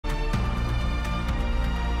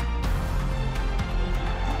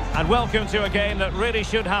And welcome to a game that really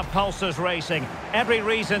should have pulses racing. Every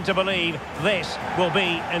reason to believe this will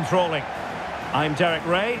be enthralling. I'm Derek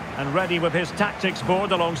Ray, and ready with his tactics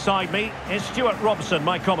board alongside me is Stuart Robson,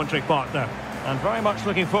 my commentary partner. And very much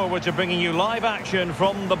looking forward to bringing you live action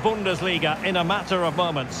from the Bundesliga in a matter of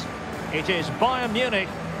moments. It is Bayern Munich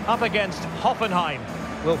up against Hoffenheim.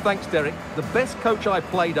 Well, thanks, Derek. The best coach I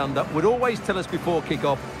played under would always tell us before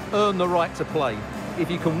kick-off, earn the right to play. If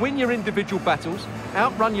you can win your individual battles,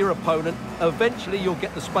 outrun your opponent, eventually you'll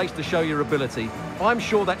get the space to show your ability. I'm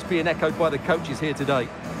sure that's being echoed by the coaches here today.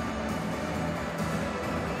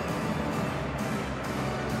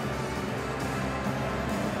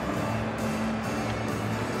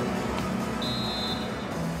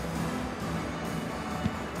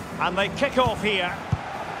 And they kick off here.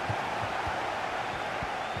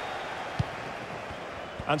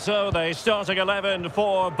 And so the starting 11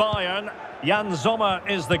 for Bayern. Jan Sommer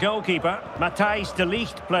is the goalkeeper. Matthijs de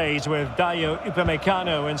Ligt plays with Dayo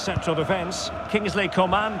Upamecano in central defence. Kingsley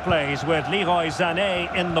Coman plays with Leroy Sane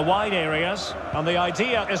in the wide areas. And the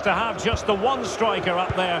idea is to have just the one striker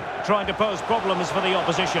up there trying to pose problems for the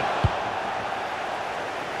opposition.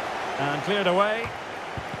 And cleared away.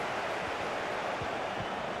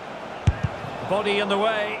 Body in the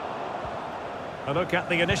way. A look at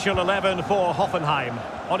the initial 11 for Hoffenheim.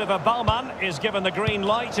 Oliver Baumann is given the green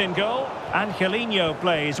light in goal. Angelino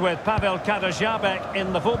plays with Pavel Kadajabek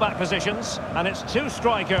in the fullback positions. And it's two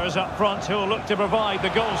strikers up front who will look to provide the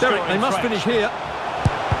goal scoring Derek, they must threat. finish here.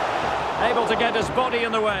 Able to get his body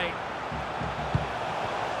in the way.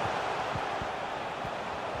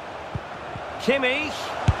 Kimmich.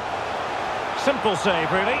 Simple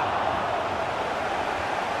save, really.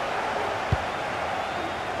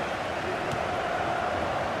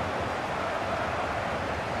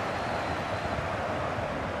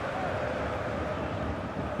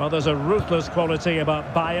 Well, there's a ruthless quality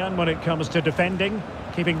about Bayern when it comes to defending,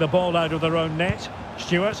 keeping the ball out of their own net.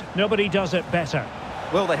 Stuart, nobody does it better.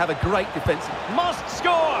 Well, they have a great defence. Must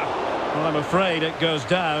score! Well, I'm afraid it goes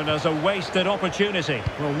down as a wasted opportunity.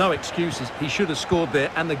 Well, no excuses. He should have scored there,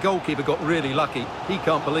 and the goalkeeper got really lucky. He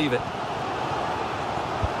can't believe it.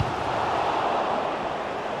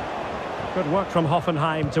 Good work from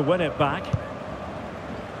Hoffenheim to win it back.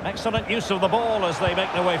 Excellent use of the ball as they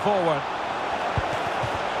make their way forward.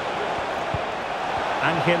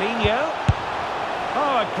 Angelino.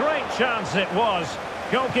 Oh, a great chance it was.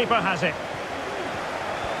 Goalkeeper has it.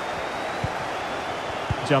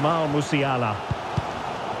 Jamal Musiala.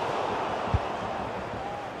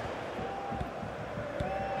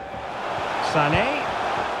 Sane.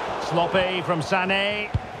 Sloppy from Sane.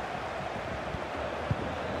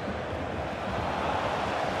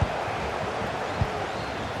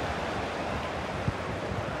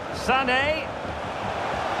 Sane.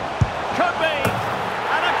 Could be.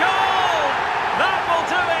 And a goal! That will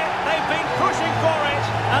do it. They've been pushing for it,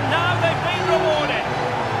 and now they've been rewarded.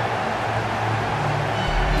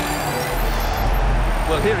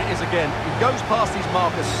 Well, here it is again. He goes past his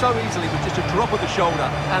marker so easily with just a drop of the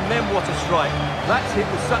shoulder, and then what a strike. That's hit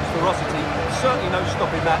with such ferocity. Certainly no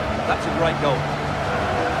stopping that. That's a great goal.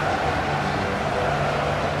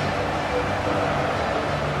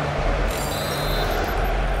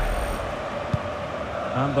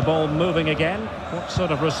 And the ball moving again. What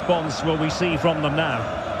sort of response will we see from them now?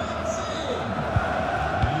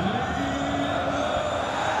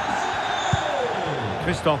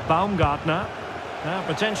 Christoph Baumgartner. Now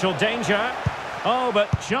potential danger. Oh, but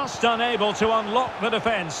just unable to unlock the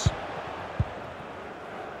defence.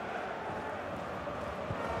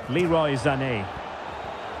 Leroy Sane.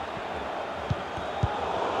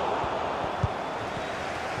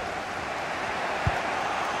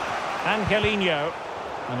 Angelino.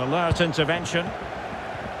 An alert intervention.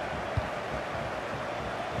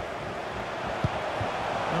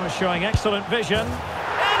 Oh, showing excellent vision.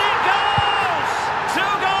 And it goes! 2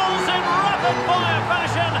 goals in rapid-fire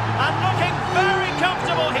fashion and looking very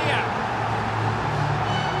comfortable here.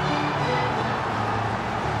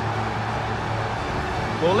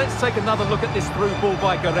 Well, let's take another look at this through ball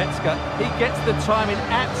by Goretzka. He gets the timing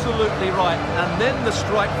absolutely right. And then the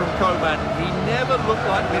strike from Coman. He never looked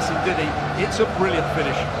like missing, did he? It's a brilliant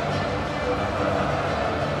finish.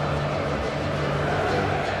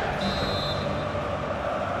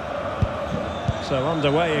 So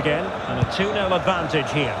underway again, and a 2-0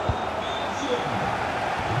 advantage here.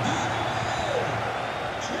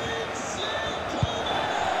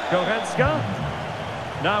 Goretzka.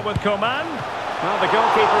 Now with Coman. Well, the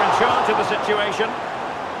goalkeeper in charge of the situation.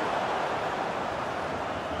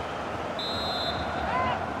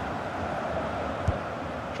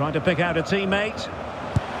 Trying to pick out a teammate.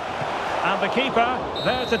 And the keeper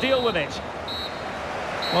there to deal with it.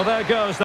 Well, there goes